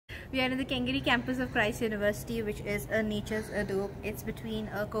We are in the Kengeri campus of Christ University, which is a nature's adobe. It's between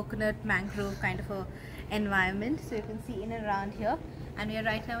a coconut mangrove kind of a environment. So you can see in and around here. And we are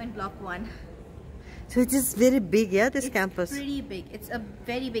right now in block 1. So it is very big, yeah, this campus? It's pretty big. It's a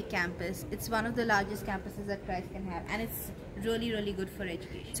very big campus. It's one of the largest campuses that Christ can have. And it's really, really good for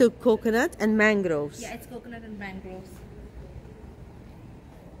education. So coconut and mangroves? Yeah, it's coconut and mangroves.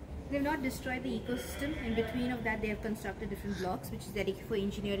 They've not destroyed the ecosystem. In between of that, they have constructed different blocks, which is dedicated for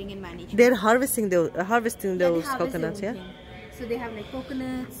engineering and management. They're harvesting those coconuts, yeah? So they have like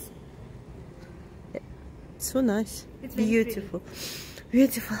coconuts. So nice. It's beautiful.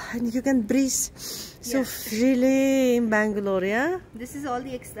 Beautiful. And you can breathe so freely in Bangalore, yeah? This is all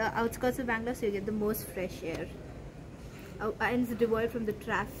the outskirts of Bangalore, so you get the most fresh air. And it's devoid from the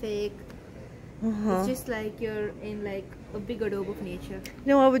traffic. It's just like you're in like a big adobe of nature.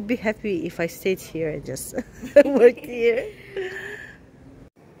 No, I would be happy if I stayed here and just worked here.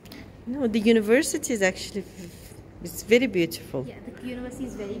 No, the university is actually, it's very beautiful. Yeah, the university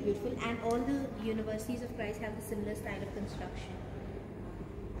is very beautiful, and all the universities of Christ have the similar style of construction.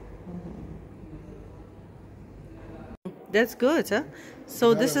 That's good, huh?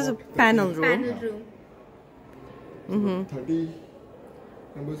 So this is a panel room. Panel room. 30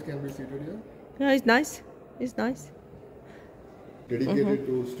 members can be seated here. Yeah, it's nice. It's nice. Dedicated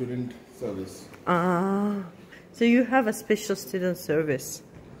to student service. So you have a special student service.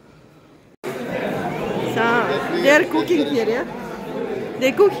 So they are cooking here, yeah?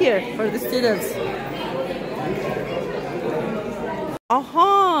 They cook here for the students.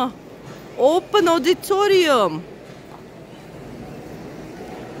 Aha! Open auditorium.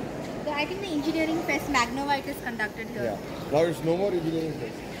 I think the engineering fest Magnovite is conducted here. Yeah. Now it's no more engineering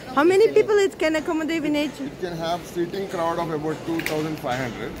fest. How many people it can accommodate, Vinay Jha? It can have seating crowd of about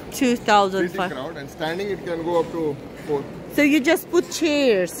 2,500. 2,500. Seating crowd, and standing it can go up to 4. So you just put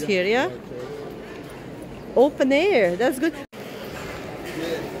chairs here, yeah? Open air, that's good.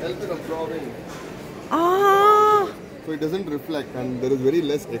 Help in absorbing. So it doesn't reflect, and there is very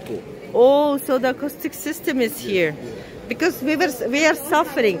less echo. Oh, so the acoustic system is here. Because we are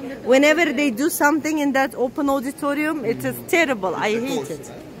suffering. Whenever they do something in that open auditorium, it is terrible. I hate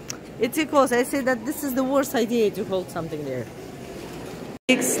it. It echoes. I say that this is the worst idea to hold something there.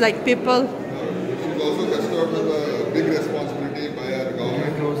 It's like people. She's also bestowed with a big responsibility by our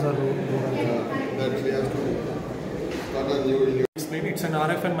government. That she has to start a new. It's an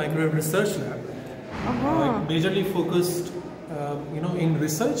RF and microwave research lab. Majorly focused, in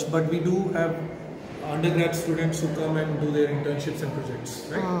research, but we do have undergrad students who come and do their internships and projects,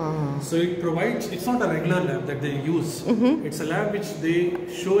 right? So it provides, it's not a regular lab that they use. It's a lab which they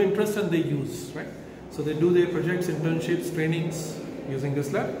show interest and they use, right? So they do their projects, internships, trainings using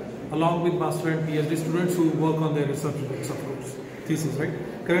this lab, along with master and PhD students who work on their research projects, of course, thesis, right?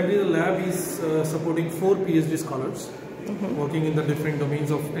 Currently the lab is supporting 4 PhD scholars working in the different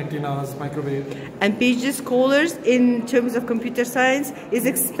domains of antennas, microwave. And PhD scholars in terms of computer science is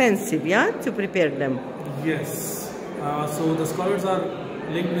expensive, yeah, to prepare them? Yes. So the scholars are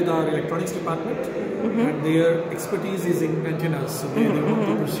linked with our electronics department and their expertise is in antennas. So they want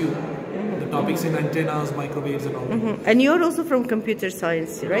to pursue the topics in antennas, microwaves and all that. And you're also from computer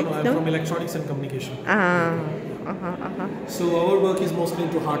science, right? No, I'm from electronics and communication. So our work is mostly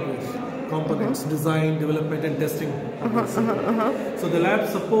into hardware. Components, design, development and testing. So the lab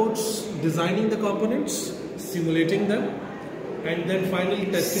supports designing the components, simulating them, and then finally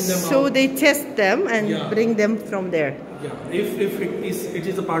testing them out. So they test them and bring them from there? Yeah, if it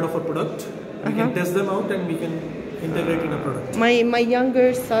is a part of a product, we can test them out and we can integrate in a product. My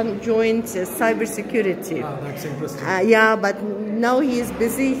younger son joined cybersecurity. That's interesting. Yeah, but now he is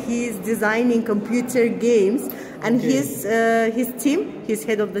busy. He is designing computer games, and his team, his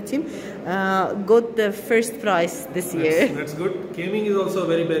head of the team, got the first prize this year. That's good. Gaming is also a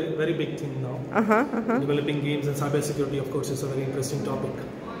very big thing now. Developing games and cybersecurity, of course, is a very interesting topic.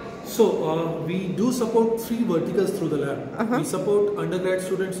 So we do support 3 verticals through the lab. We support undergrad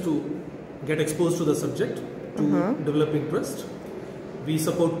students to get exposed to the subject, to develop interest. We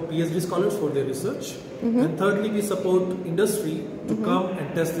support PhD scholars for their research. And thirdly, we support industry to come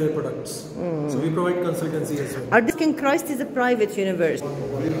and test their products. So we provide consultancy as well. King Christ is a private university.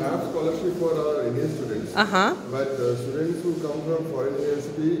 We have scholarship for our Indian students, but students who come from foreign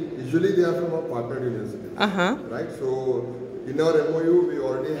university, usually they are from our partner university. Right? So in our MOU, we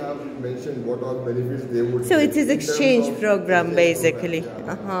already have mentioned what all benefits they would. So it is exchange program basically.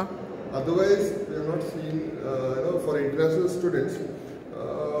 Otherwise, we have not seen, for international students,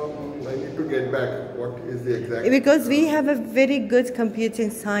 I need to get back what is the exact... Because we have a very good computing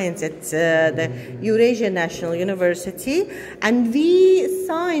science at the Eurasia National University, and we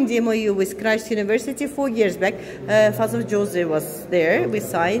signed MOU with Christ University 4 years back. Father Jose was there, we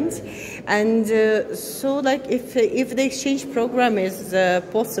signed, and so like if the exchange program is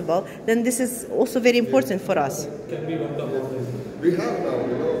possible, then this is also very important for us. Can be one of we have now,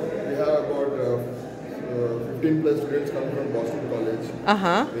 we have about 15 plus students coming from Boston College.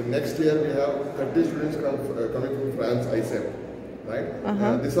 Next year we have 30 students coming from France, ICEP,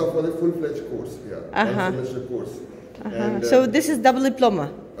 right? These are for the full-fledged course, one semester course. And, so this is double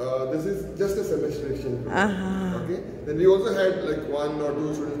diploma? This is just a semester exchange program. Okay. Then we also had like 1 or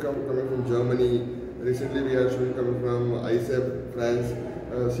 2 students coming from Germany. Recently we had students coming from ICEP,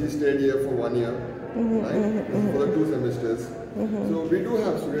 France. She stayed here for 1 year, right? For the 2 semesters. So we do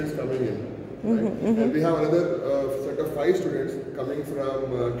have students coming in. Right? And we have another set of 5 students coming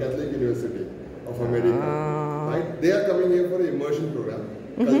from Catholic University of America. Right? They are coming here for the immersion program,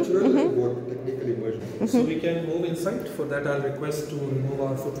 cultural and both technical immersion. So we can move inside. For that, I'll request to remove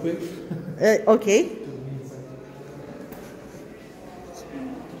our footwear. Okay.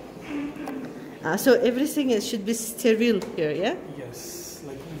 So everything should be sterile here, yeah? Yes.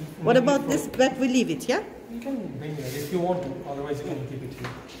 Like what about this back? We leave it, yeah? You can bring it if you want to. Otherwise, you can keep it here.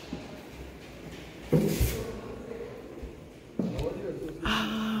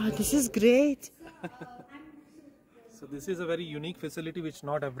 This is great. So this is a very unique facility which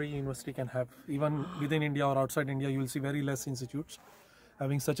not every university can have. Even within India or outside India, you will see very less institutes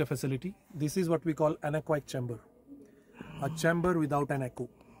having such a facility. This is what we call anechoic chamber. A chamber without an echo.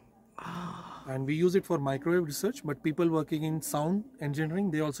 And we use it for microwave research, but people working in sound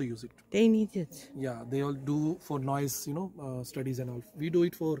engineering, they also use it. They need it. Yeah, they all do for noise, studies and all. We do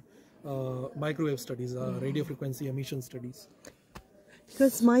it for microwave studies, radio frequency emission studies.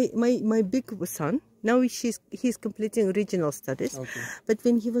 Because my big son, now he's completing regional studies, but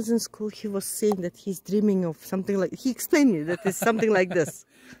when he was in school, he was saying that he's dreaming of something like, he explained me that it's something like this.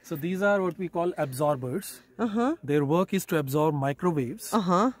 So these are what we call absorbers. Their work is to absorb microwaves,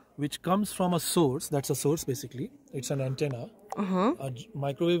 which comes from a source. That's a source basically. It's an antenna. A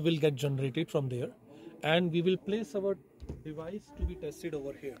microwave will get generated from there, and we will place our device to be tested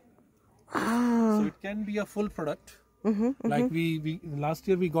over here. So it can be a full product. Like we last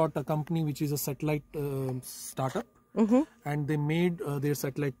year we got a company which is a satellite startup, and they made their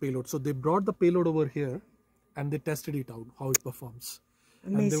satellite payload. So they brought the payload over here and they tested it out, how it performs.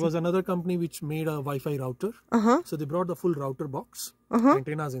 Amazing. And there was another company which made a Wi-Fi router. So they brought the full router box,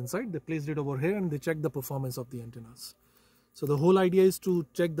 antennas inside, they placed it over here and they checked the performance of the antennas. So the whole idea is to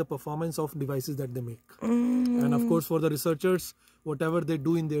check the performance of devices that they make. And of course for the researchers, whatever they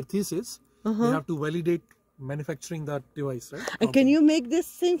do in their thesis, they have to validate manufacturing that device, right? And can you make this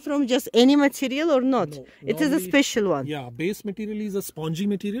thing from just any material or not? No, it is a special one. Yeah, base material is a spongy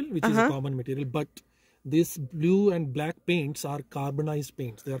material, which is a common material, but this blue and black paints are carbonized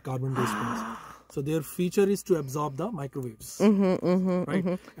paints. They are carbon-based paints. So their feature is to absorb the microwaves,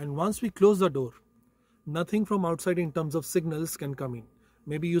 right? And once we close the door, nothing from outside in terms of signals can come in.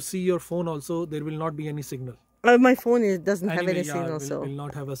 Maybe you see your phone also, there will not be any signal. My phone doesn't have any signal, so will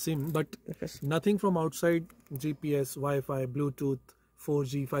not have a SIM, but nothing from outside, GPS, Wi-Fi, Bluetooth,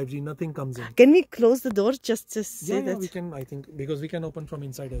 4G, 5G, nothing comes in. Can we close the door just to say that? Yeah, we can, I think, because we can open from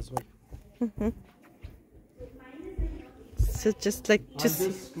inside as well. So just like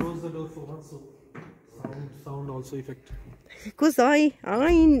just close the door for once, so sound also effective. Because I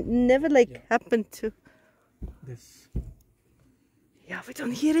never happened to this. Yeah, we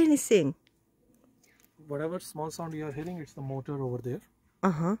don't hear anything. Whatever small sound you are hearing, it's the motor over there.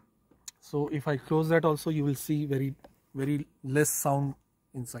 So if I close that also, you will see very, very less sound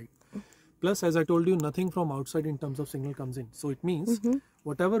inside. Plus, as I told you, nothing from outside in terms of signal comes in. So it means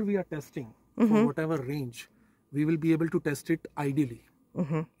whatever we are testing, for whatever range, we will be able to test it ideally.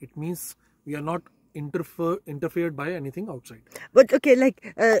 It means we are not interfered by anything outside. But okay,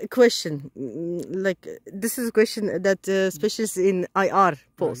 question, this is a question that specialists in IR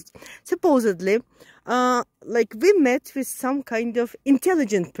post. Right. Supposedly, we met with some kind of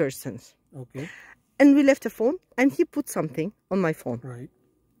intelligent persons. Okay. And we left a phone, and he put something on my phone. Right.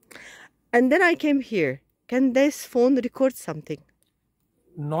 And then I came here. Can this phone record something?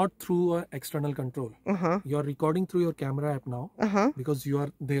 Not through an external control. You are recording through your camera app now because you are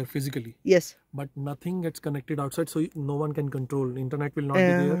there physically. Yes. But nothing gets connected outside, so no one can control. Internet will not be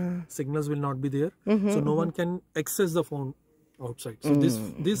there. Signals will not be there. So no one can access the phone outside. So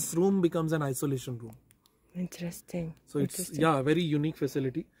this room becomes an isolation room. Interesting. So it's a very unique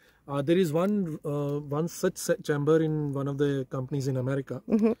facility. There is one such chamber in one of the companies in America.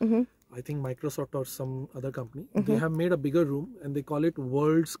 I think Microsoft or some other company. They have made a bigger room and they call it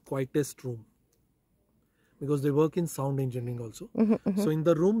world's quietest room, because they work in sound engineering also. So in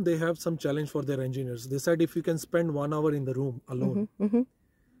the room they have some challenge for their engineers. They said if you can spend 1 hour in the room alone,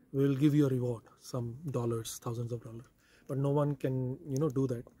 we will give you a reward, some dollars, thousands of dollars. But no one can, do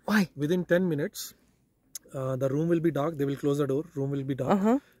that. Why? Within 10 minutes, the room will be dark. They will close the door. Room will be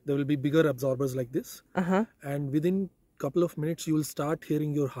dark. There will be bigger absorbers like this. And within couple of minutes, you will start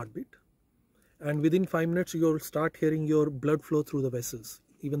hearing your heartbeat. And within 5 minutes, you will start hearing your blood flow through the vessels.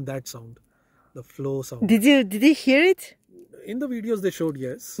 Even that sound, the flow sound. Did you hear it? In the videos they showed,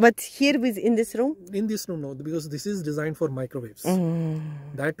 yes. But here in this room? In this room, no, because this is designed for microwaves.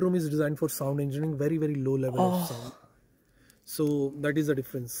 That room is designed for sound engineering, very, very low level of sound. So that is the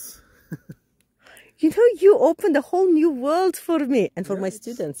difference. You opened a whole new world for me and for my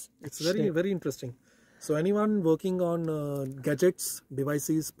students. It's very, very interesting. So anyone working on gadgets,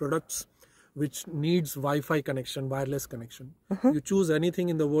 devices, products, which needs Wi-Fi connection, wireless connection. You choose anything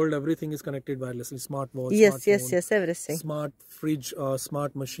in the world, everything is connected wirelessly. Smart watch, yes, smartphone, everything. Smart fridge,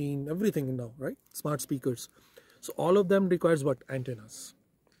 smart machine, everything now, right? Smart speakers. So all of them requires what? Antennas.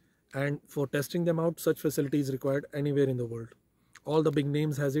 And for testing them out, such facility is required anywhere in the world. All the big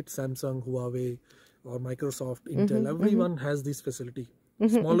names has it, Samsung, Huawei, or Microsoft, Intel, everyone has this facility.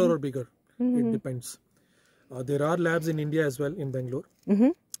 Smaller or bigger, it depends. There are labs in India as well, in Bangalore.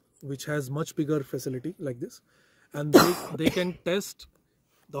 Which has much bigger facility like this, and they can test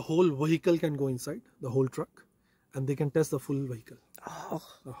the whole vehicle, can go inside the whole truck, and they can test the full vehicle,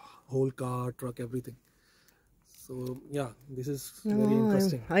 whole car, truck, everything. So yeah, this is very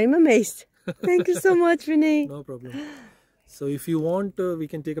interesting. I'm amazed. Thank you so much, Vinay. No problem. So if you want, we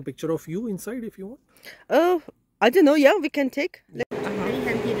can take a picture of you inside if you want. Oh, I don't know. Yeah, we can take. Very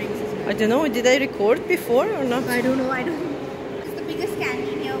healthy drinks as well. I don't know. Did I record before or not? I don't know. It's the biggest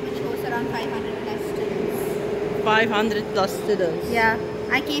canteen here, which hosts around 500 plus students. 500 plus students. Yeah,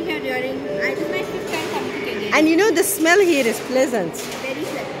 I came here this is my 5th time coming to Kengeri. And the smell here is pleasant. Very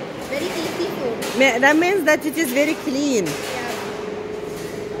pleasant. Very tasty food. That means that it is very clean. Yeah.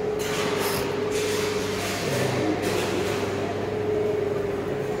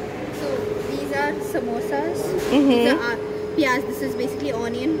 So these are samosas. These are piyaz. This is basically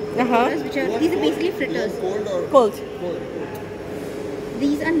onion. These are basically fritters. Cold.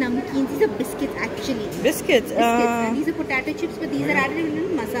 These are namkeens. These are biscuits actually. Biscuits. And these are potato chips, but these are added in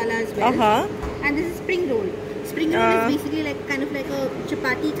little masala as well. And this is spring roll. Spring roll is basically like kind of like a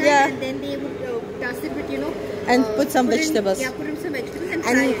chapati kind, and then they would dust it with and put some vegetables. Put in some vegetables and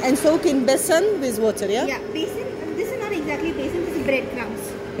fry it. And soak in besan with water. Yeah. Yeah, besan. This is not exactly besan. This is breadcrumbs.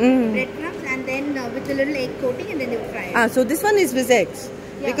 Breadcrumbs, and then with a little egg coating, and then they would fry it. So this one is with eggs,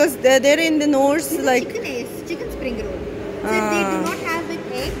 because they're in the north like chicken spring roll. So if they do not have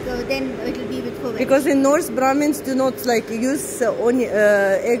with egg, then it will be with for veg. Because in North Brahmins do not use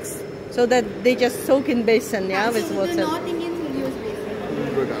eggs, so that they just soak in besan, with water. The North Indians will use besan.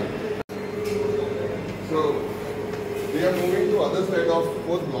 So we are moving to other side of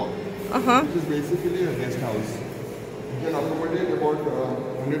 4th block, which is basically a guest house. You can accommodate about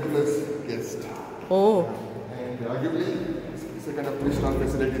 100 plus guests. Oh. And arguably, it's a kind of pretty strong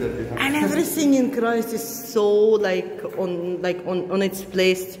facility that we have. And everything in Christ is so on its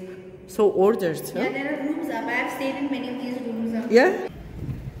place, so ordered. Yeah, there are rooms up. I have stayed in many of these rooms up. Yeah.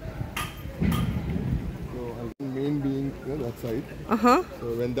 So main being that side. So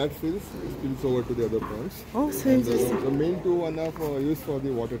when that fills, it spills over to the other ponds. Oh, so interesting. The main two one are used for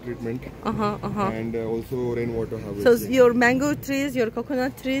the water treatment. And also rainwater harvesting. So your mango trees, your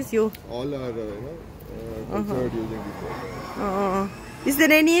coconut trees, all are cultured using this. Is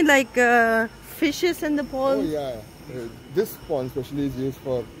there any fishes in the pond? Oh yeah, this pond especially is used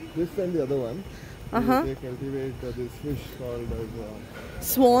for this and the other one. They cultivate this fish called as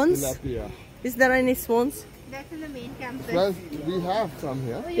swans. Tilapia. Is there any swans? That's in the main campus. Plus, we have some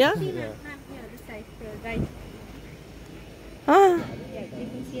here. Oh, Yeah? See here, this side, right. Ah. Yeah, you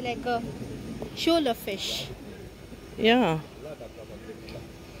can see like a shoal fish. Yeah.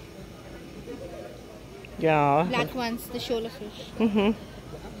 Yeah. Black ones, the shoal fish.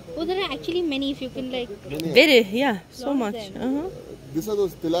 Oh, there are actually many. If you can Very, so much. These are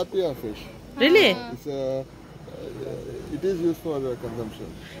those tilapia fish. Really? It's it is used for consumption.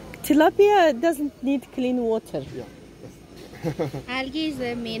 Tilapia doesn't need clean water. Yeah. Algae is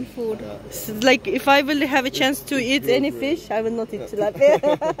their main food. So, if I will have a chance to eat any fish, I will not eat tilapia.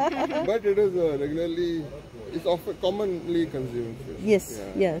 But it is regularly It's often commonly consumed fish. Yes, Yeah.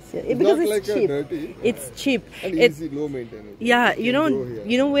 yes, yeah. It's Because not it's like cheap. dirty. It's cheap. And easy, low maintenance. Yeah, You you can know, grow here.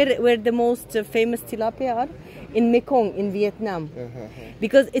 you know where the most famous tilapia are? In Mekong, in Vietnam. Uh-huh.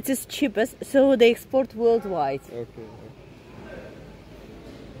 Because it is cheapest, so they export worldwide. Okay.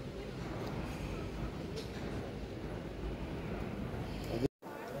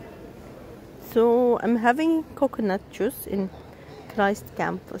 So I'm having coconut juice in Christ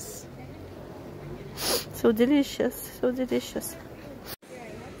campus. So delicious, so delicious.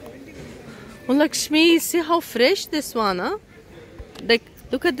 Oh, Lakshmi, see how fresh this one, huh? Like,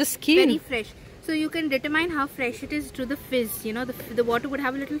 look at the skin. Very fresh. So you can determine how fresh it is through the fizz. You know, the water would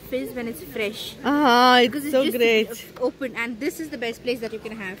have a little fizz when it's fresh. Ah, Because it's so just great. open, and this is the best place that you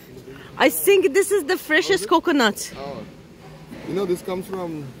can have. I think this is the freshest coconut. Oh. You know, this comes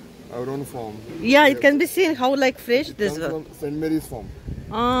from our own farm. Yeah, it can be seen how like fresh It this comes one. from St. Mary's farm.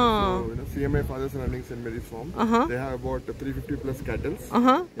 Ah. So, you know, CMI fathers are running St. Mary's farm. They have about 350 plus cattle.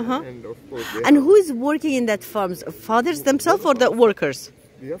 And of course, they And have, who is working in that farms? Fathers themselves or the workers?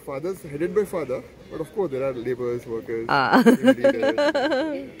 yeah, fathers headed by father, but of course there are laborers, workers, Ah. leaders.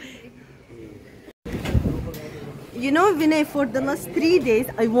 You know, Vinay, for the last 3 days,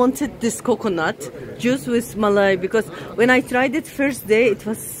 I wanted this coconut juice with malai because when I tried it first day, it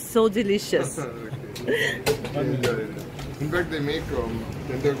was so delicious. In fact, they make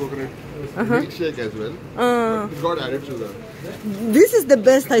tender coconut milkshake as well. But it got added sugar. This is the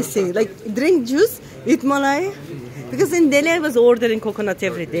best, I think. Like, drink juice with malai. Because in Delhi, I was ordering coconut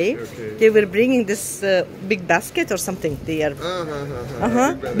every day. Okay. They were bringing this big basket or something. They are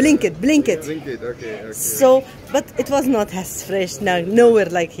blink it. Drink it, okay. So, but it was not as fresh now, nowhere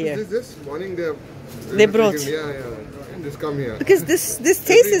like here. This morning They brought. Yeah. And just come here. Because this taste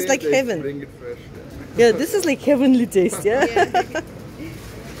Every is day like they heaven. Bring it fresh. Yeah, this is like heavenly taste, yeah?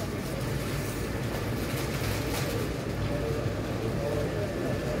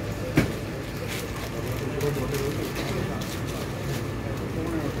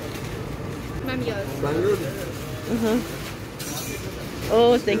 Ma'am, yours. Bangalore.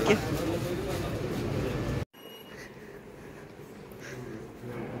 Oh, thank you.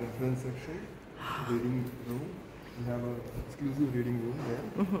 Reference section, reading room. We have an exclusive reading room there.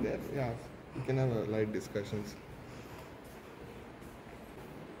 There, yeah, you can have a light discussions.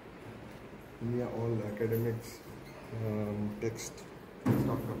 Yeah, all academics, text,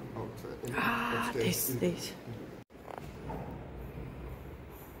 stuff outside. This.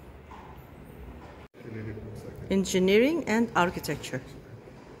 Engineering and architecture.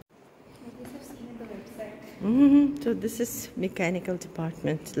 So this is mechanical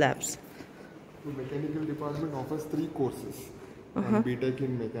department labs. The mechanical department offers 3 courses. BTech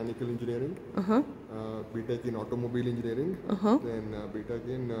in mechanical engineering, BTech in automobile engineering, then BTech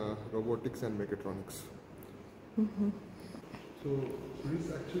in robotics and mechatronics. So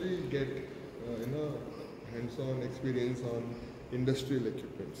students actually get hands-on experience on industrial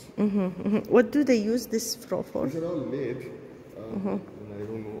equipments. What do they use this for? These are all lathe, and I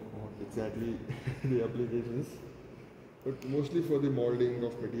don't know what exactly the applications, but mostly for the molding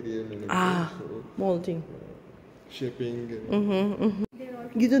of material and everything. So, Molding. shaping. And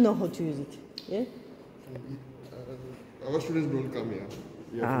You don't know how to use it, yeah? our students don't come here.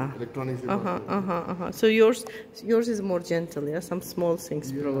 We have electronics department. So yours is more gentle, yeah? Some small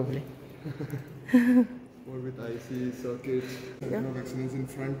things probably. More with IC circuits, center of excellence in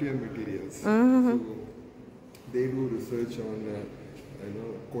frontier materials. So they do research on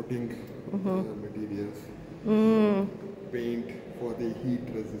coating materials, paint for the heat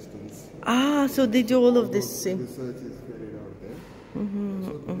resistance. So they do all of this thing. Research is carried out there.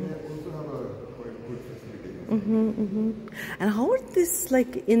 So they also have a quite good facility. And how are these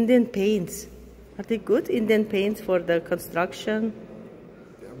like Indian paints? Are they good Indian paints for the construction?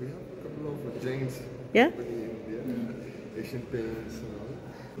 Yeah, we have a couple of giants. Yeah? Asian paints and all.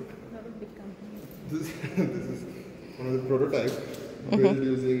 This is one of the prototypes built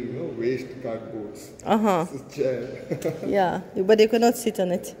using waste cardboards. This is chair. Yeah, but you cannot sit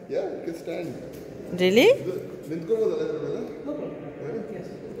on it. Yeah, you can stand. Really?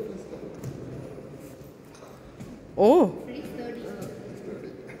 Oh.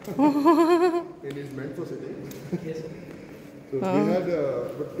 It is meant for sitting. So we had,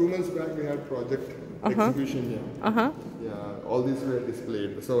 but 2 months back we had project exhibition here. Yeah, all these were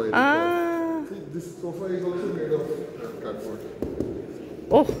displayed. So see, this sofa is also made of cardboard.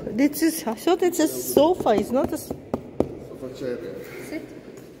 Oh, this is, I thought it's a sofa, it's not a... Sofa chair. Sit.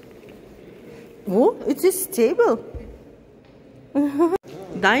 Oh, it is stable.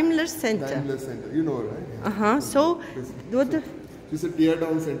 Daimler Center. Daimler Center, you know, right? So, what the... It's a tear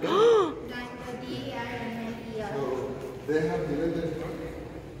down center. they have given their truck.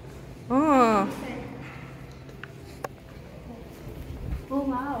 Oh. Oh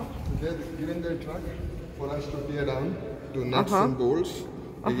wow. They have given their truck for us to tear down to nuts and bolts,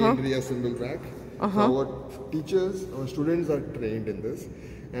 again reassemble track. So our teachers, our students are trained in this,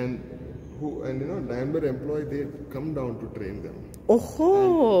 and Daimler employee, they come down to train them.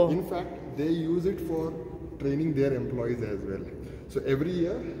 Oh. And in fact, they use it for training their employees as well. So every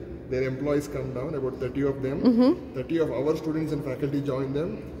year, their employees come down, about 30 of them. 30 of our students and faculty join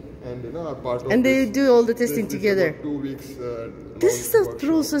them, and are part of. And they do all the testing together. About 2 weeks. This is the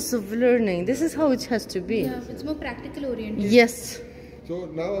process of learning. This is how it has to be. Yeah, it's more practical oriented. Yes. So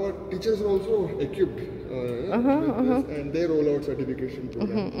now our teachers are also equipped with this, and they roll out certification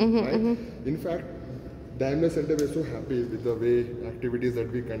program. Right? In fact, Daimler Center, we're so happy with the way activities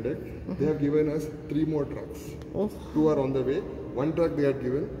that we conduct. They have given us 3 more trucks. 2 are on the way. 1 truck they had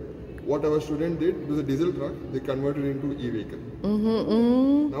given. What our student did, it was a diesel truck, they converted it into e-vehicle.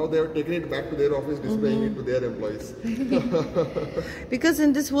 Now they have taken it back to their office, displaying it to their employees. Because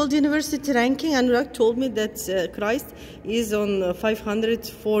in this World University ranking, Anurag told me that Christ is on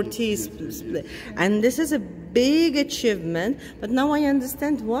 540, and this is a big achievement, but now I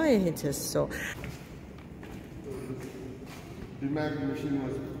understand why it is so. The Mac machine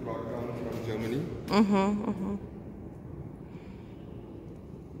was brought down from Germany.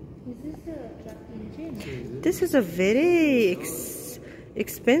 Is this a truck engine? This is a very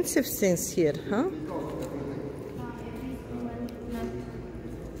expensive things here, huh?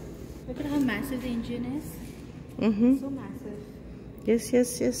 Look at how massive the engine is. So massive. Yes,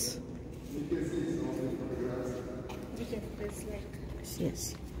 yes, yes. Look at this, like.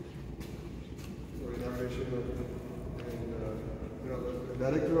 Yes. The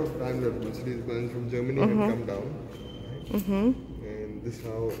director of Daimler, Mercedes-Benz from Germany, had come down. And this is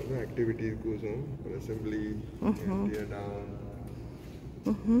how the activity goes on for assembly, and tear down.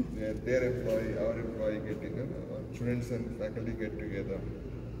 Their employee, our employee get together, our students and faculty get together.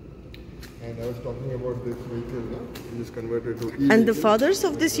 And I was talking about this vehicle, which is converted to e-vehicle. And the fathers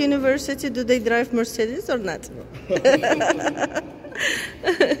of this university, do they drive Mercedes or not? Yeah,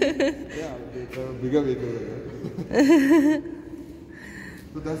 they drive a bigger vehicle.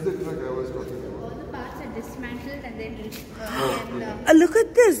 So that's the truck I was talking about. All the parts are dismantled and then Look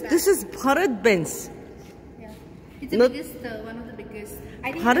at this. This is Bharat Benz. yeah. It's the Not- biggest, one of the biggest.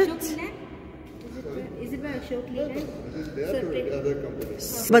 I think Bharat- Ashok Leland? Is it by Ashok Leland? This is there to other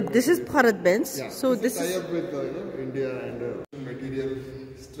companies. But this is Bharat Benz. Yeah, So this this is is. tie up with India and material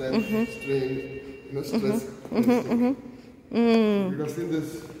strength, strain, stress. You have seen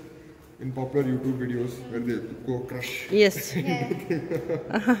this in popular YouTube videos where they go crush. Yes. Yeah.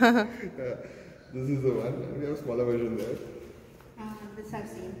 This is the one. We have a smaller version there. This I've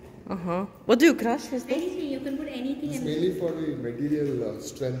seen. What do you crush with this? Anything, you can put anything It's in. mainly for the material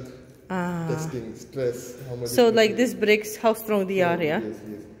strength testing, stress, how much. So it like will this bricks, how strong they are, yeah? Yes,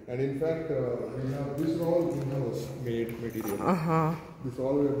 yes. And in fact, we have this all in-house made material. This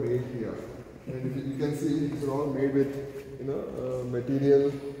all were made here. And if you can see, these are all made with,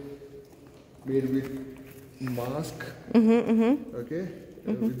 material made with mask. Okay.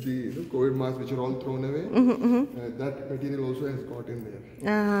 With the COVID masks which are all thrown away. That material also has got in there. So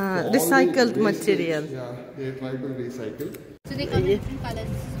all the Recycled wastage, material. Yeah, they try to recycle. So they come in different colors.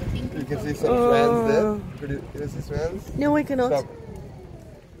 Pink You and can see purple. some swans there. Could you see swans? No, I cannot. Stop.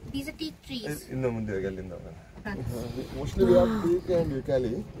 These are teak trees. Mostly we have teak and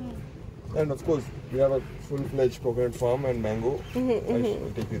ucali. And of course, we have a full-fledged coconut farm and mango. I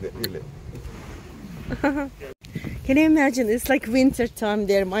should take you there. Can you imagine? It's like winter time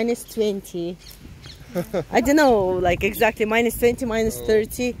there, -20. I don't know, like exactly -20,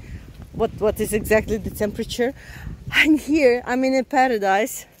 -30. What is exactly the temperature? And here I'm in a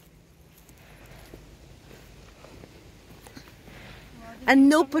paradise. And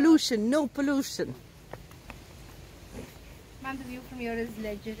no pollution, no pollution. Ma'am, the view from here is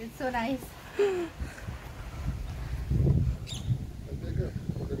legend. It's so nice.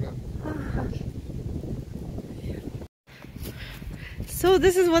 So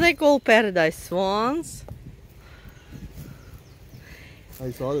this is what I call paradise swans.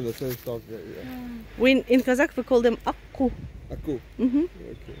 I saw the lesser stock there. Yeah. In Kazakh we call them akku. Akku.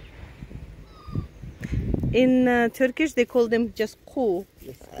 Okay. In Turkish they call them just ku.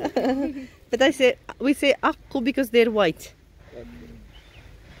 Yes. But we say akku because they're white.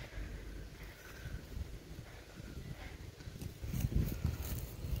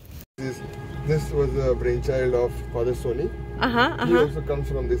 This was a brainchild of Father Soni. He also comes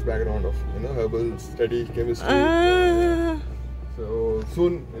from this background of herbal study, chemistry. So So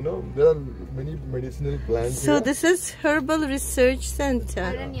soon, you know, there are many medicinal plants. So here. this is Herbal Research Center.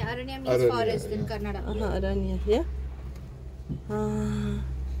 Aranya. Aranya means forest in Kannada. Aranya, yeah.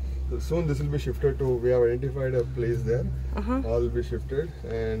 So soon this will be shifted to. We have identified a place there. All will be shifted,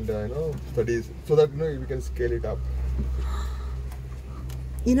 and you know, studies so that you know we can scale it up.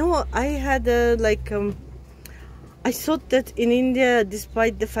 You know, I had I thought that in India,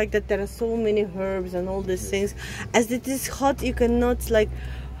 despite the fact that there are so many herbs and all these things, as it is hot, you cannot like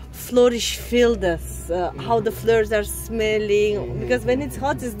flourish fields, how the flowers are smelling, because when it's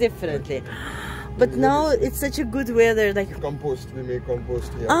hot, it's differently. But now it's such a good weather, like Compost, we make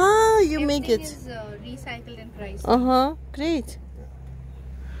compost here. ah, you make it. Everything is recycled and priced. Great.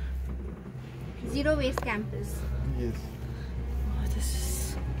 Zero waste campus. Yes. Oh, this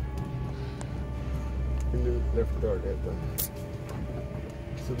is In the left or right.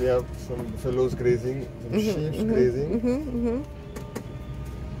 So we have some fellows grazing, some sheep grazing. Can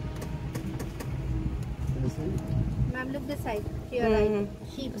you see? Ma'am, look this side. Here, right.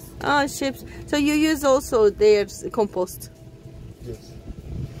 Sheeps. ah sheep. So you use also their compost. Yes.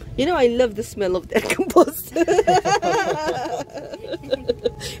 You know, I love the smell of their compost.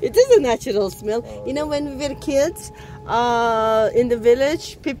 It is a natural smell. You know, when we were kids in the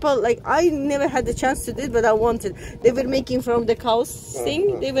village, people, like, I never had the chance to do it, but I wanted. They were making from the cows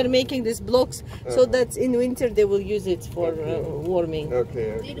thing, they were making these blocks so that in winter they will use it for warming.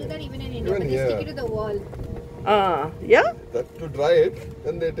 Okay. They do that even in India, but they stick it to the wall. Yeah? That, to dry it,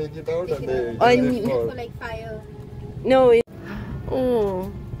 then they take it out and they use it For like fire. No.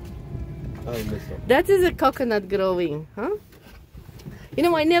 Oh. I missed out. That is a coconut growing, huh? You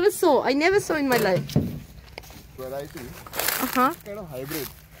know, I never saw in my life. Variety. Uh-huh. Kind of hybrid.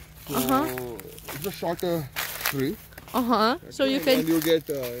 So it's a shorter tree. Uh-huh. So you can... And you get,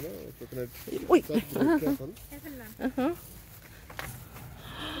 you know, coconut. Wait. Careful. Uh-huh.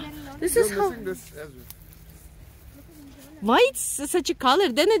 This is how... This as well. Why it's such a color?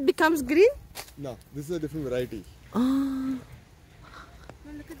 Then it becomes green? No, this is a different variety. Oh. No,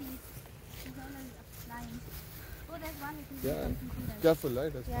 look at these. These all are lines. Oh, there's one which is completely red. Careful,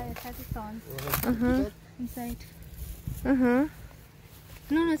 right? That's Yeah, it has its thorns inside. Uh-huh.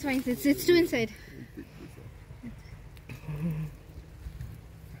 No, it's fine. It's too inside.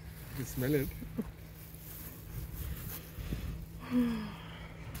 You smell it.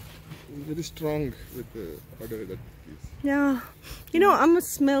 Very strong with the odor that is. Yeah. You know, I'm a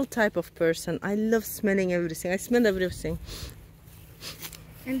smell type of person. I love smelling everything. I smell everything.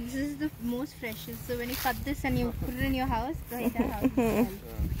 And this is the most freshest. So when you cut this and you put it in your house, the entire house will smell.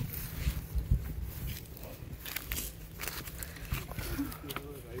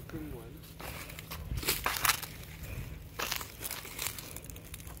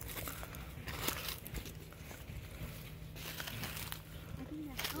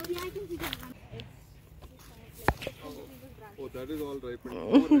 Oh, that is all ripened.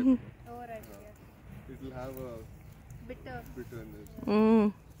 Overripened. Oh, right, yeah. It will have a Bitter. bitterness.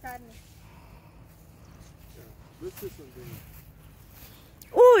 Sadness. Yeah. This is something.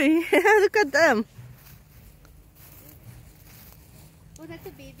 Oi, look at them. Oh, that's a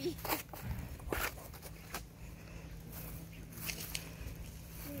baby.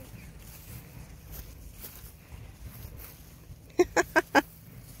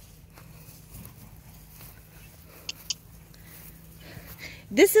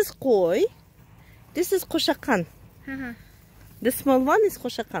 This is koi. This is koshakan. The small one is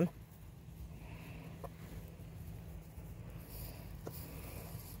koshakan.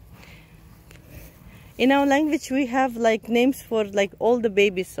 In our language, we have like names for like all the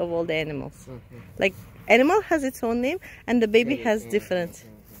babies of all the animals. Like animal has its own name, and the baby has different.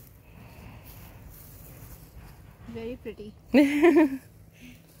 Very pretty.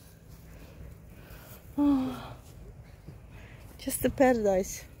 Oh, just a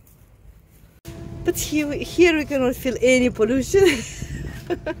paradise. But here we cannot feel any pollution.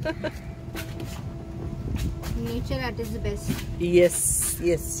 Nature at its best. Yes,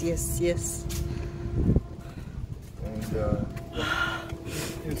 yes, yes, yes. And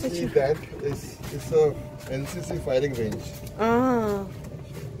you see that is a NCC firing range. Ah.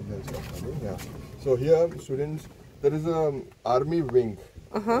 Yeah. So here students, there is a army wing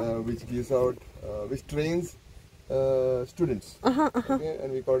which gives out, which trains students. Okay,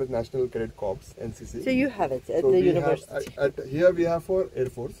 and we call it National Cadet Corps, NCC. So you have it at So the we university. have, here we have for Air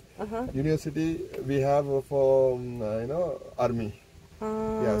Force. University we have for Army.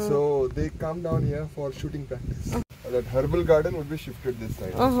 Yeah, so they come down here for shooting practice. That herbal garden would be shifted this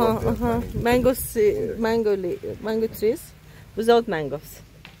side. Mango trees without mangoes.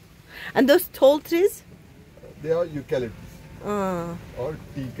 And those tall trees? They are eucalyptus. or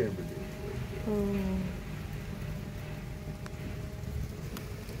TK building.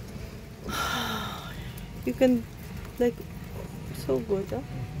 You can, like, so good, huh?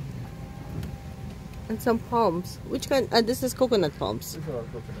 And some palms. Which kind? This is coconut palms. These are all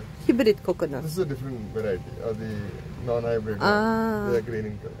coconuts. Hybrid coconuts. This is a different variety, or the non-hybrid one. They are green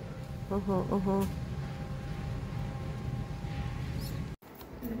in color.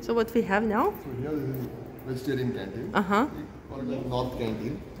 So what we have now? So here is vegetarian canteen. We call it North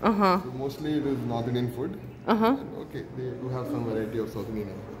Canteen. So mostly it is North Indian food. And okay, they do have some variety of South Indian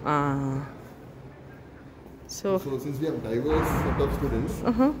food. So since we have diverse set of students,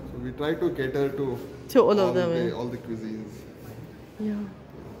 so we try to cater to all of them, all the cuisines. Yeah.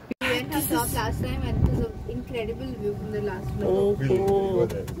 We went on top last time and it was an incredible view from the last floor.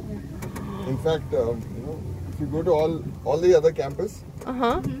 In fact, you know, if you go to all the other campus,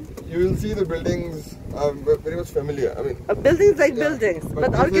 you will see the buildings are very much familiar. I mean, buildings like buildings,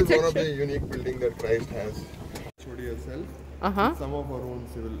 but architecture. This is one of the unique buildings that Christ has. HOD herself, some of our own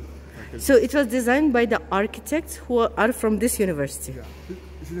civil faculty. So it was designed by the architects who are from this university. Yeah,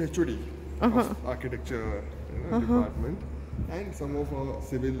 this is HOD of architecture department, and some of our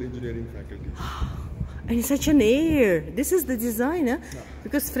civil engineering faculty. And it's such an air. This is the design, huh?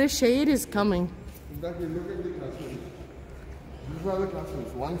 Because fresh air is coming. In fact, we look at the classrooms. These are the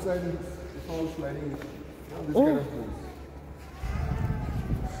classrooms. One side is all sliding, this kind of doors.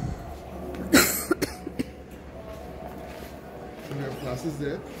 So we have classes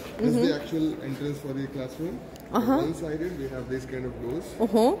there. This is the actual entrance for the classroom. One sided, we have this kind of doors,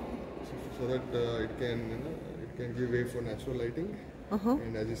 so that it can give way for natural lighting,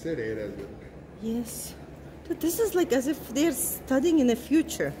 and as you said, air as well. Yes. So this is like as if they're studying in the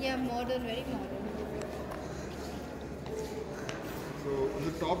future. Yeah, modern, very modern. So on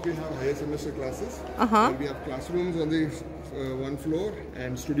the top we have higher semester classes. And we have classrooms on the one floor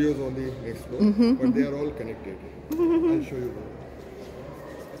and studios on the next floor, but they are all connected. I'll show you.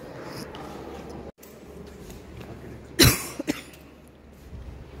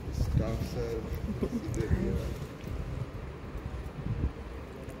 Staffs are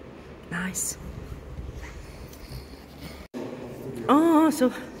Nice. Oh,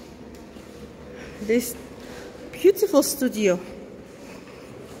 so this beautiful studio.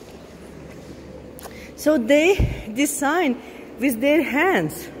 So they design with their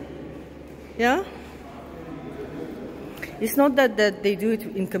hands. Yeah? It's not that they do it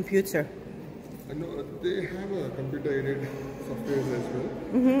in computer. No, they have a computer-aided software as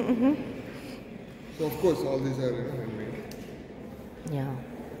well. So of course all these are handmade. Yeah.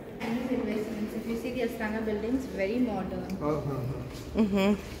 And these investments, if you see the Astana buildings, very modern.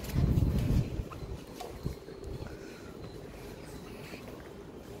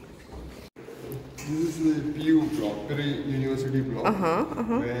 This is the PU block, Christ University block,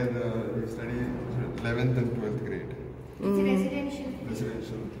 where we study 11th and 12th grade. It's a residential.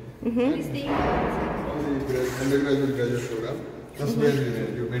 And Staying all the undergraduate graduate program. That's where we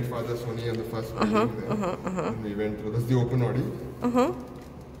went. You met Father Sony on the first meeting there. And we went through. That's the open audi.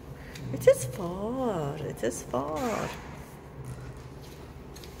 It is far. It is far.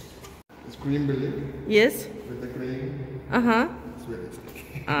 The screen building. Yes. With the crane. It's very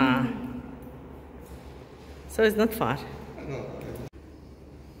nice. So it's not far. No.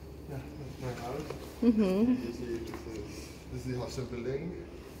 Yeah, that's my house. You see, this is the hostel building.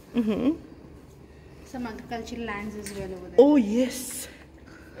 Some agricultural lands as well over there. Oh yes.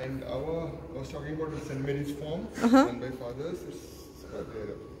 And I was talking about the St. Mary's farm run by fathers. It's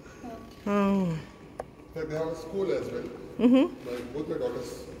there. But they have a school as well. Both my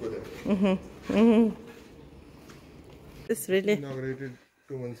daughters go there. It's really Inaugurated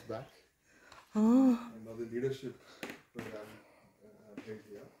 2 months back. Oh. And now the leadership program head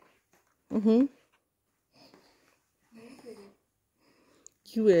here.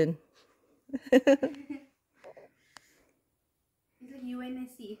 UN. It's like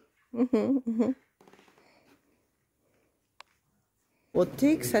UNSC. What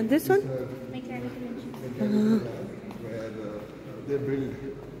takes and this one? Mechanical engineering. Where they build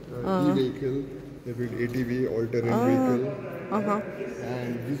e-vehicle, they build ATV, all-terrain vehicle, and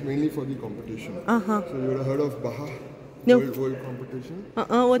this is mainly for the competition. So you would have heard of Baha, No. World competition.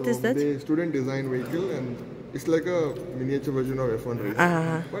 What so is that? They student design vehicle, and it's like a miniature version of F1 race,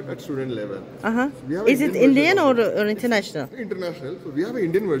 but at student level. So we have Is an it Indian version of or international? international? So we have an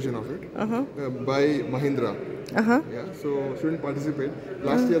Indian version of it by Mahindra. Yeah, so students participate.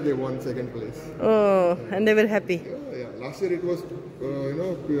 Last year they won 2nd place. Oh, and they were happy. Yeah, last year it was,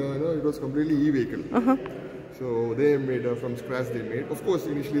 it was completely e-vehicle. So they made from scratch. They made. Of course,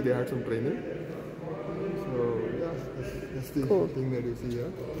 initially they had some training. So yeah, this That's the Cool. thing that you see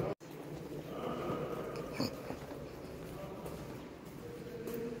here.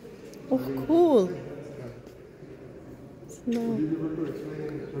 Oh, cool. No. Will you be able to explain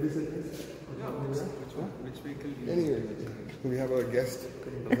in 30 seconds? Which vehicle? Anyway, we have a guest.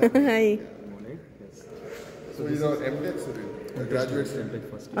 Hi. Morning. Yes. So he's our MTech student, a graduate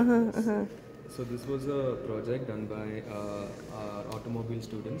student. First year. So this was a project done by our automobile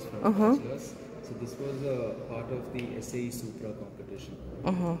students from bachelor's. So this was a part of the SAE Supra competition.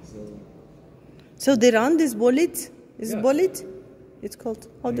 So they run this bolide? Is Yeah. it bolide? It's called.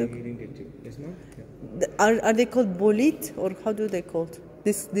 How I do didn't get you. Yes, ma'am? Yeah. are they called bolide or how do they called?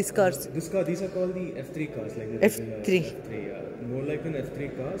 These cars? These are called the F3 cars, like the F3. F3, yeah. More like an F3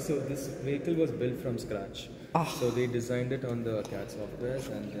 car. So this vehicle was built from scratch. So they designed it on the CAD softwares,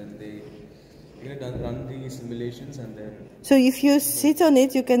 and then they run the simulations, and then So if you sit on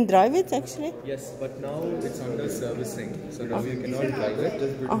it, you can drive it actually? yes, but now it's under servicing, so now you cannot drive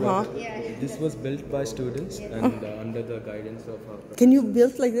it. This was built by students and under the guidance of our professor. Can you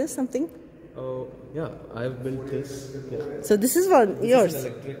build like this something? Oh yeah, I've built this. Yeah. So this is one This yours. is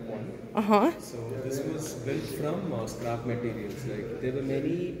an electric one. So this was built from scrap materials. Like there were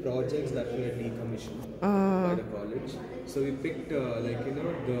many projects that were decommissioned by the college. So we picked the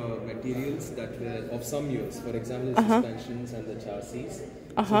materials that were of some use. For example, the suspensions and the chassis.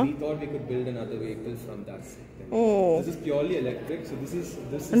 So we thought we could build another vehicle from that. Oh. This is purely electric. So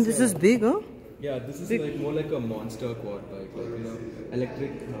And this is big, huh? yeah, this is like more like a monster quad bike,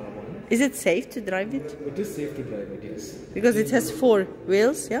 electric one. Is it safe to drive it? It is safe to drive it, yes. Because it has 4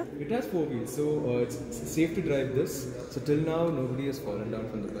 wheels, yeah? It has 4 wheels, so it's safe to drive this. So till now, nobody has fallen down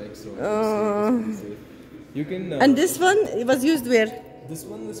from the bike, so it's safe. You can. And this one, it was used where? This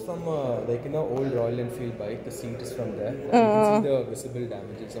one is from old Royal Enfield bike. The seat is from there. And you can see the visible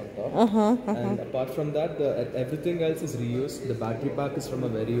damages on top. And apart from that, everything else is reused. The battery pack is from a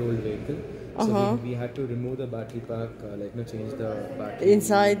very old vehicle. So we had to remove the battery pack, change the battery.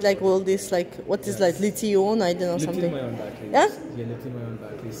 Inside, like all this, like, what is like lithium? I don't know, something. Lithium-ion battery. Yeah? Yeah, lithium-ion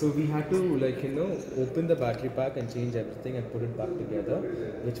battery. So we had to open the battery pack and change everything and put it back together,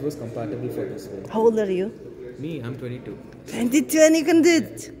 which was compatible for this way. How old are you? Me, I'm 22. 22 and you can do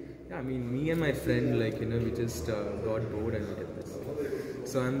it. Yeah, I mean, me and my friend, we just got bored and we did this.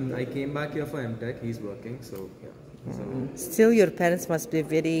 So I came back here for MTech. He's working, so yeah. So, Still, your parents must be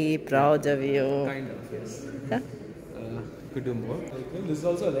very proud of you. kind of, yes. Yeah? Could do more. This is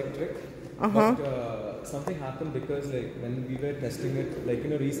also electric. But something happened because when we were testing it,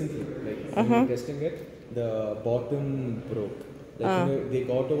 recently, when we were testing it, the bottom broke. They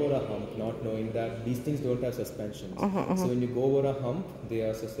got over a hump, not knowing that these things don't have suspensions. So when you go over a hump, they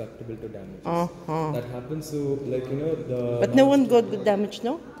are susceptible to damages. That happens. So But no one got the damage,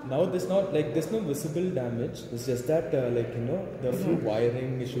 no? now there's no visible damage. It's just that the few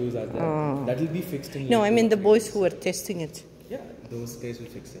wiring issues are there. That will be fixed in. No, I mean the boys who were testing it. Yeah, those guys will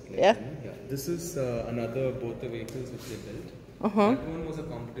fix it. Yeah? Yeah. This is another both the vehicles which they built. That one was a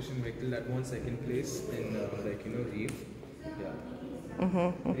competition vehicle. That won second place in Reeve. Yeah.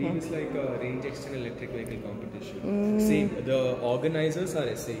 Reeve is like a range extended electric vehicle competition. Same. The organizers are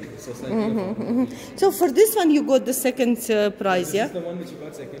SAE, Society of Automobile. So for this one, you got the second prize, This yeah? is the one which you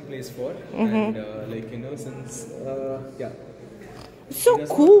got second place for, and since So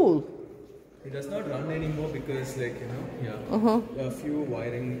cool. it does not run anymore because a few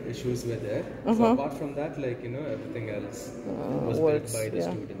wiring issues were there. So apart from that, everything else was works, built by the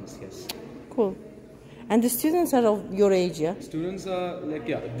yeah. students. Yes. Cool. And the students are of your age, yeah? Students are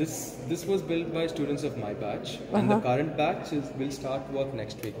this was built by students of my batch, and the current batch will start work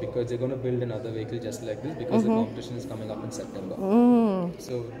next week because they're going to build another vehicle just like this because the competition is coming up in September.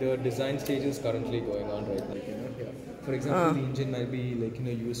 So the design stage is currently going on right now. For example, the engine might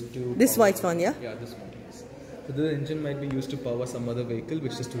be used to This power, white one, yeah? Yeah, this one. Yes. So the engine might be used to power some other vehicle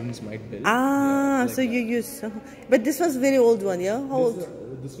which the students might build. So you use... But this was very old one, yeah? How old?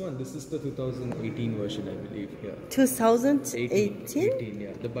 This is the 2018 version, I believe. Yeah. 2018? 18,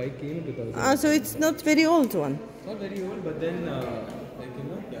 yeah. The bike came in 2018. So it's not very old one. Not very old, but then,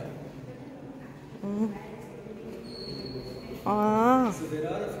 yeah. So there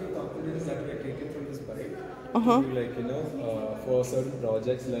are a few components that were taken from this bike to, for certain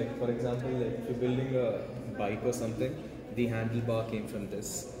projects. Like, for example, if you're building a bike or something, the handlebar came from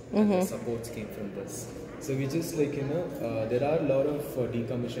this, and the supports came from this. So we just there are a lot of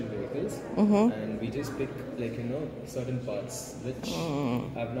decommissioned vehicles, and we just pick certain parts which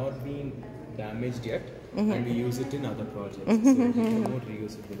have not been damaged yet, and we use it in other projects. So we promote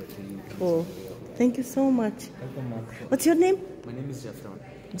reusability. Cool. Thank you so much. Welcome, ma'am. What's your name? My name is Jeffron.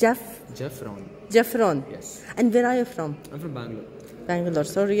 Jeffron. Jeffron. Yes. And where are you from? I'm from Bangalore. Bangalore.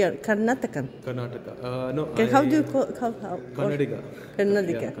 So you're Karnatakan. Karnataka. No. How do you call? Kannadiga.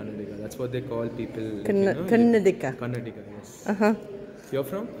 Kannadiga. Yeah, Kannadiga. That's what they call people. Kannadiga. Kannadiga. Yes. You're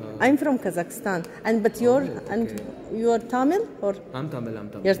from? I'm from Kazakhstan. But you're Tamil or? I'm Tamil.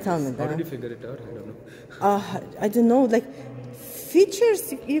 You're Tamil. How did you figure it out? I don't know. I don't know. Like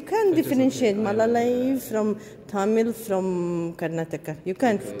features, you can differentiate Malalai from Tamil from Karnataka. You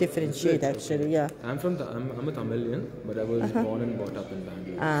can't differentiate actually. Yeah. I'm a Tamilian, but I was born and brought up in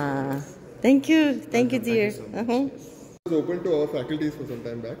Bangalore. Thank you, dear. It was open to our faculties for some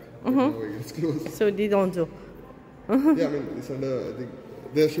time back. Now it's closed. So they don't do. Yeah, I mean, it's under, I think,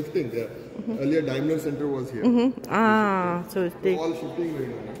 they're shifting. Yeah. Earlier, Daimler Center was here. So they... All shifting right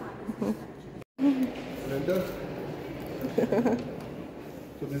now.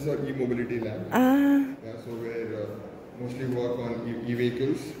 So this is our e-mobility lab. Yeah, so where mostly work on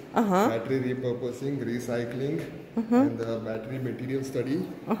e-vehicles, battery repurposing, recycling, and the battery material study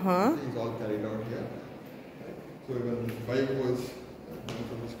is all carried out here. So even the bike was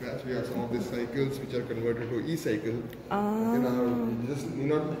from scratch. We have some of these cycles which are converted to e-cycle. You just need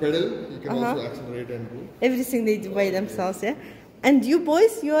not pedal, you can also accelerate and do. Everything they do by themselves, yeah? And you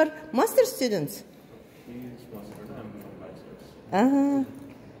boys, you are master students?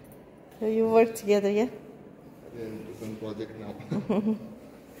 So you work together, yeah? Yeah, it's on project now.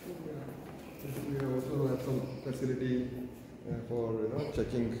 We also have some facility for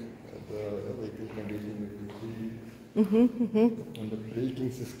checking the vehicle condition, and the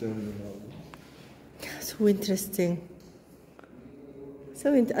braking system and all. So interesting.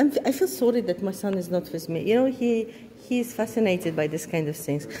 I feel sorry that my son is not with me. You know, he is fascinated by this kind of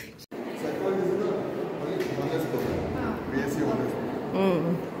things. Psychology is the honors program. BSc honors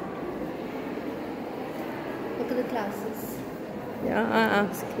program. Look at the classes. Yeah,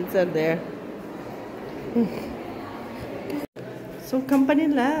 kids are there. So company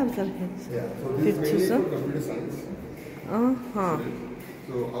labs are here. Yeah, so this is mainly for computer science.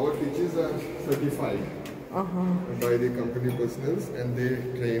 So our teachers are certified by the company personnel, and they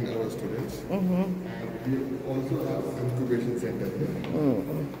train our students. And we also have an incubation center here.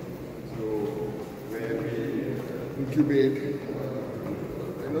 So where we incubate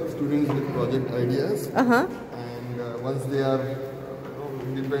students with project ideas, and once they are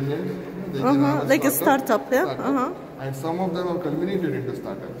independent, they can have like a startup, yeah? And some of them are culminated into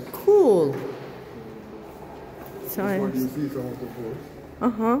startups. Cool. So what you see some of the course.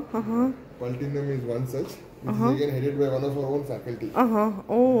 Platinum is one such, which is again headed by one of our own faculty.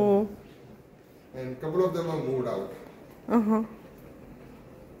 And a couple of them are moved out.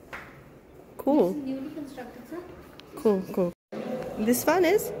 Cool. This is newly constructed, sir? Cool. This one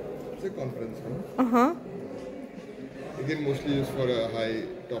is? It's a conference room. Again, mostly used for high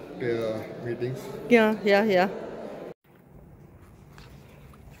top tier meetings. Yeah.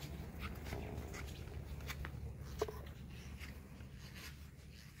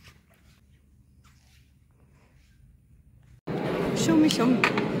 Show me.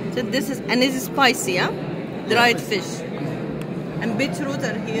 So this is spicy, yeah? Dried fish. And beetroot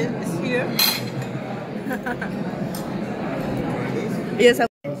is here. Yes.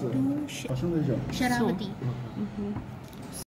 Sharavati.